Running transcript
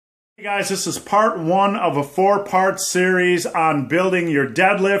Hey guys, this is part one of a four-part series on building your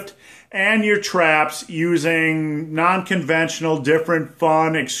deadlift and your traps using non-conventional, different,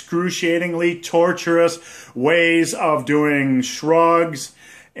 fun, excruciatingly torturous ways of doing shrugs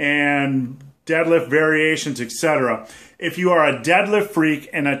and deadlift variations, etc. If you are a deadlift freak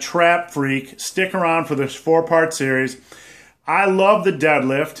and a trap freak, stick around for this four-part series. I love the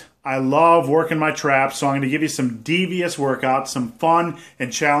deadlift. I love working my traps, so I'm going to give you some devious workouts, some fun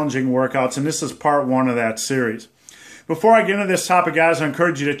and challenging workouts, and this is part one of that series. Before I get into this topic, guys, I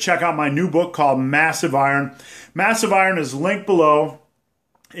encourage you to check out my new book called Massive Iron. Massive Iron is linked below.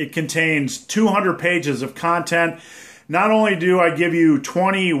 It contains 200 pages of content. Not only do I give you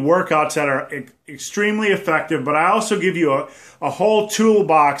 20 workouts that are extremely effective, but I also give you a whole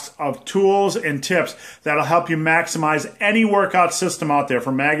toolbox of tools and tips that'll help you maximize any workout system out there,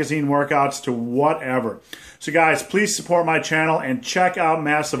 from magazine workouts to whatever. So guys, please support my channel and check out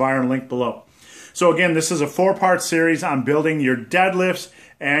Massive Iron, link below. So again, this is a four-part series on building your deadlifts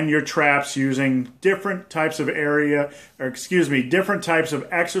and your traps using different types of different types of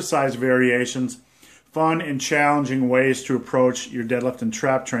exercise variations, fun and challenging ways to approach your deadlift and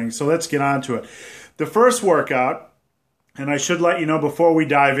trap training. So let's get on to it. The first workout, and I should let you know before we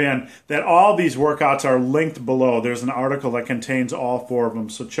dive in, that all these workouts are linked below. There's an article that contains all four of them,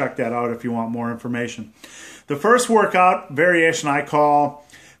 so check that out if you want more information. The first workout variation I call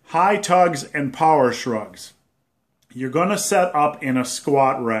high tugs and power shrugs. You're going to set up in a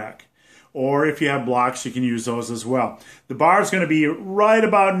squat rack, or if you have blocks, you can use those as well. The bar is going to be right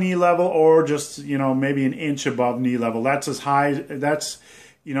about knee level, or just, maybe an inch above knee level. That's as high, that's,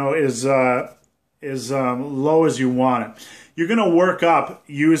 as low as you want it. You're going to work up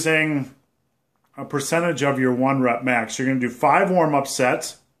using a percentage of your 1 rep max. You're going to do 5 warm-up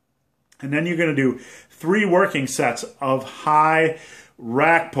sets, and then you're going to do 3 working sets of high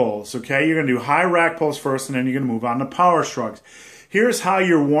rack pulls, okay? You're going to do high rack pulls first, and then you're going to move on to power shrugs. Here's how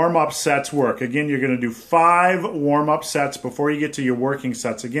your warm-up sets work. Again, you're going to do 5 warm-up sets before you get to your working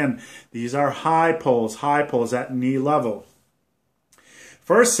sets. Again, these are high pulls at knee level.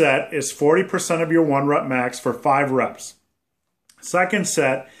 First set is 40% of your 1 rep max for 5 reps. Second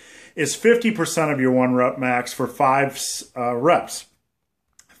set is 50% of your 1 rep max for 5 reps.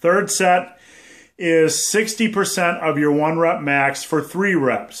 Third set is 60% of your 1 rep max for 3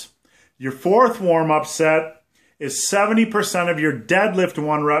 reps. Your fourth warm-up set is 70% of your deadlift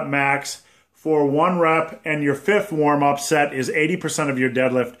 1 rep max for 1 rep, and your fifth warm-up set is 80% of your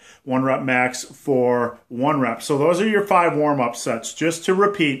deadlift 1 rep max for 1 rep. So those are your 5 warm-up sets. Just to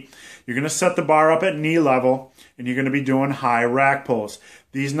repeat, you're going to set the bar up at knee level, and you're going to be doing high rack pulls.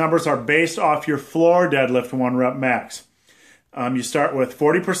 These numbers are based off your floor deadlift 1 rep max. You start with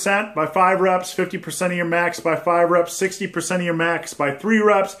 40% by 5 reps, 50% of your max by 5 reps, 60% of your max by 3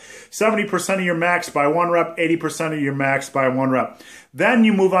 reps, 70% of your max by 1 rep, 80% of your max by 1 rep. Then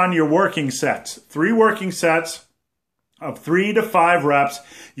you move on to your working sets. 3 working sets of 3 to 5 reps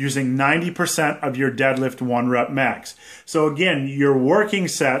using 90% of your deadlift 1 rep max. So again, your working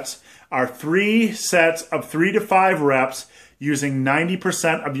sets are 3 sets of 3 to 5 reps using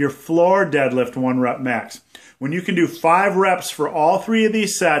 90% of your floor deadlift 1 rep max. When you can do 5 reps for all 3 of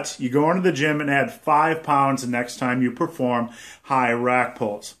these sets, you go into the gym and add 5 pounds the next time you perform high rack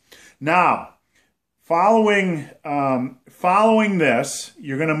pulls. Now, following this,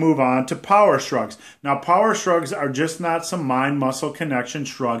 you're going to move on to power shrugs. Now, power shrugs are just not some mind-muscle connection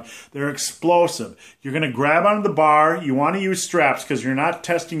shrug. They're explosive. You're going to grab onto the bar. You want to use straps because you're not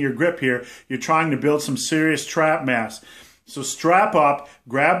testing your grip here. You're trying to build some serious trap mass. So strap up,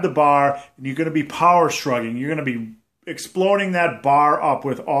 grab the bar, and you're going to be power shrugging. You're going to be exploding that bar up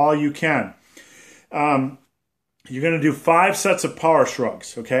with all you can. You're going to do 5 sets of power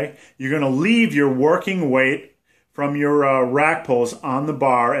shrugs, okay? You're going to leave your working weight from your rack pulls on the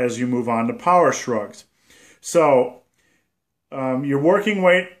bar as you move on to power shrugs. So your working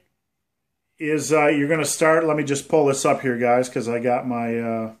weight is, you're going to start, let me just pull this up here, guys, because I got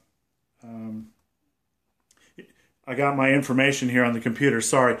my information here on the computer.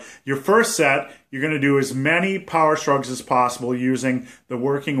 Sorry. Your first set, you're going to do as many power shrugs as possible using the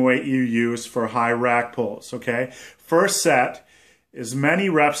working weight you use for high rack pulls, okay? First set, as many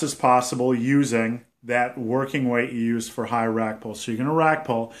reps as possible using that working weight you use for high rack pulls. So you're going to rack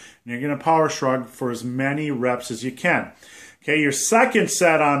pull, and you're going to power shrug for as many reps as you can. Okay, your second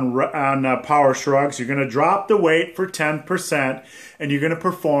set on power shrugs, you're going to drop the weight for 10%, and you're going to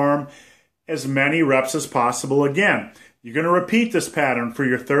perform as many reps as possible again. You're going to repeat this pattern for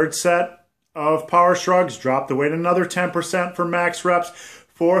your third set of power shrugs. Drop the weight another 10% for max reps.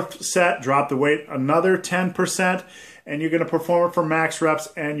 Fourth set, drop the weight another 10%. and you're going to perform it for max reps.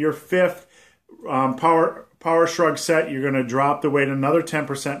 And your fifth power shrug set, you're going to drop the weight another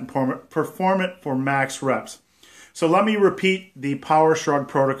 10% and perform it for max reps. So let me repeat the power shrug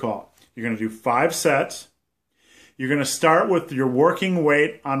protocol. You're going to do 5 sets. You're going to start with your working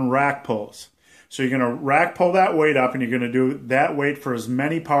weight on rack pulls. So you're going to rack pull that weight up, and you're going to do that weight for as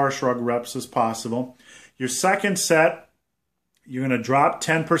many power shrug reps as possible. Your second set, you're going to drop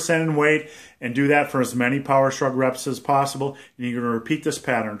 10% in weight and do that for as many power shrug reps as possible. And you're going to repeat this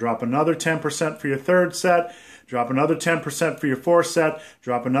pattern. Drop another 10% for your third set, drop another 10% for your fourth set,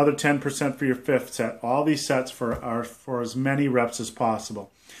 drop another 10% for your fifth set. All these sets are for as many reps as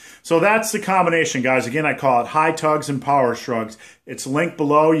possible. So that's the combination, guys. Again, I call it high tugs and power shrugs. It's linked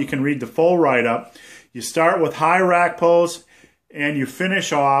below. You can read the full write-up. You start with high rack pulls, and you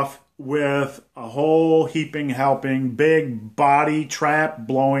finish off with a whole heaping, helping, big body, trap,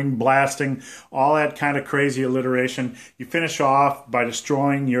 blowing, blasting, all that kind of crazy alliteration. You finish off by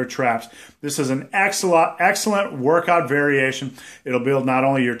destroying your traps. This is an excellent workout variation. It'll build not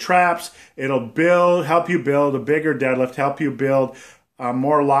only your traps, it'll help you build a bigger deadlift, help you build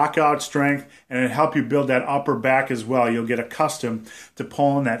more lockout strength, and it'll help you build that upper back as well. You'll get accustomed to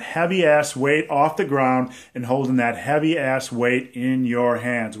pulling that heavy-ass weight off the ground and holding that heavy-ass weight in your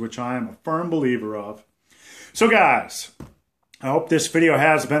hands, which I am a firm believer of. So guys, I hope this video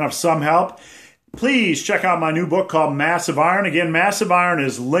has been of some help. Please check out my new book called Massive Iron. Again, Massive Iron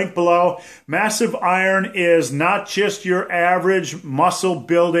is linked below. Massive Iron is not just your average muscle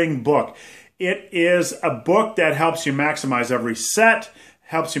building book. It is a book that helps you maximize every set,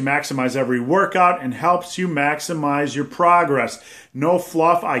 helps you maximize every workout, and helps you maximize your progress. No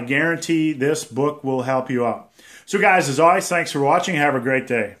fluff. I guarantee this book will help you out. So guys, as always, thanks for watching. Have a great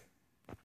day.